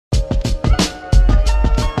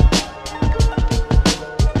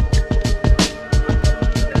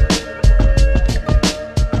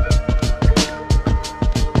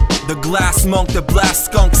brass monk, the blast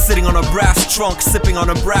skunk, sitting on a brass trunk, sipping on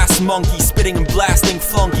a brass monkey, spitting and blasting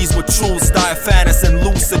flunkies with truths, diaphanous and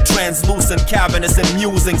lucid, translucent, cavernous and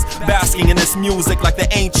musings, basking in this music like the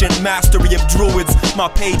ancient mastery of druids. My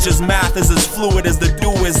page's math is as fluid as the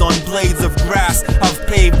dew is on blades of grass. I've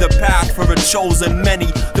paved the path for a chosen many.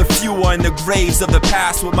 The few are in the graves of the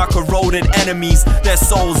past with my corroded enemies. Their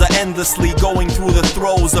souls are endlessly going through the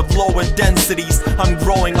throes of lower densities. I'm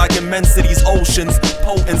growing like immensities, oceans,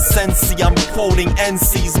 potent sensei. I'm quoting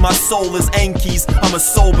NCs, my soul is Enki's. I'm a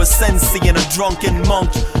sober sensei and a drunken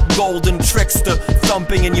monk, golden trickster,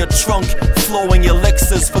 thumping in your trunk, flowing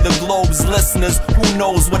elixirs for the globe's listeners. Who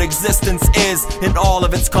knows what existence is in all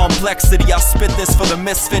of its complexity? I spit this for the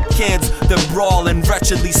misfit kids that brawl and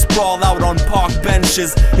wretchedly sprawl out on park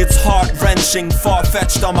benches. It's heart-wrenching,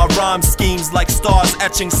 far-fetched on my rhyme schemes, like stars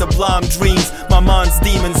etching sublime dreams. My mind's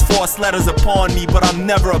demons force letters upon me, but I'm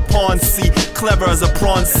never a pawn see. Clever as a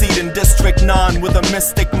prawn seed in District 9 with a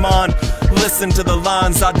mystic mind. Listen to the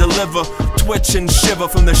lines I deliver, twitch and shiver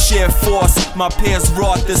from the sheer force. My peers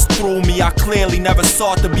wrought this through me. I clearly never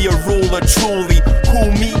sought to be a ruler, truly.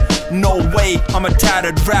 Who me? No way. I'm a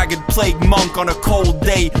tattered, ragged plague monk on a cold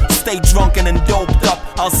day. Stay drunken and doped up,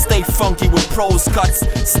 I'll stay funky with prose cuts.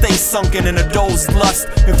 Stay sunken in a dozed lust.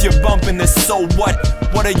 If you're bumping this, so what?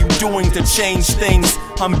 What are you doing to change things?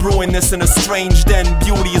 I'm brewing this in a strange den.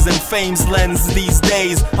 Beauty is in fame's lens these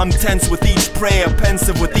days. I'm tense with each prayer,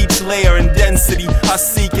 pensive with each layer and density. I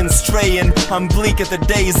seek and stray in. I'm bleak at the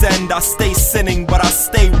day's end. I stay sinning, but I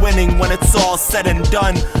stay winning when it's all said and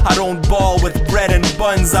done. I don't ball with bread and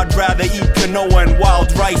buns. I'd rather eat quinoa and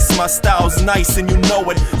wild rice. My style's nice and you know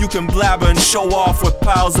it. You can blabber and show off with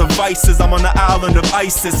piles of vices. I'm on the island of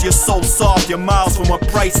Isis. You're so soft, you're miles from what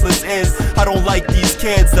priceless is. I don't like these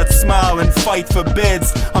kids that smile and fight for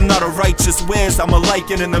bids. I'm not a righteous whiz, I'm a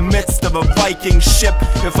lichen in the midst of a Viking ship.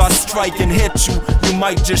 If I strike and hit you, you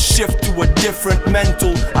might just shift to a different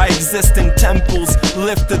mental. I exist in temples,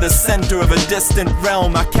 lift to the center of a distant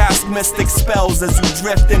realm. I cast mystic spells as you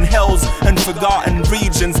drift in hells and forgotten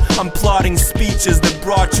regions. I'm plotting speeches that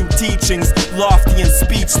brought you teachings, lofty and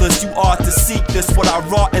speechless. You ought to seek this. What I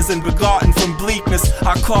wrought isn't begotten from bleakness.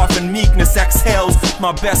 I cough and meekness exhales.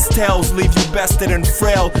 My best tales leave you bested and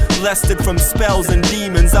frail, lested from spells and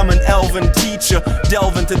demons. I'm an elven teacher,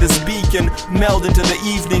 delve into this beacon, meld into the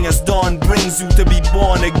evening as dawn brings you to be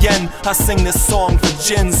born again. I sing this song for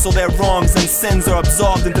jinns so their wrongs and sins are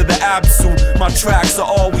absorbed into the absu. My tracks are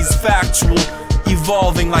always factual,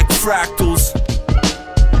 evolving like fractals.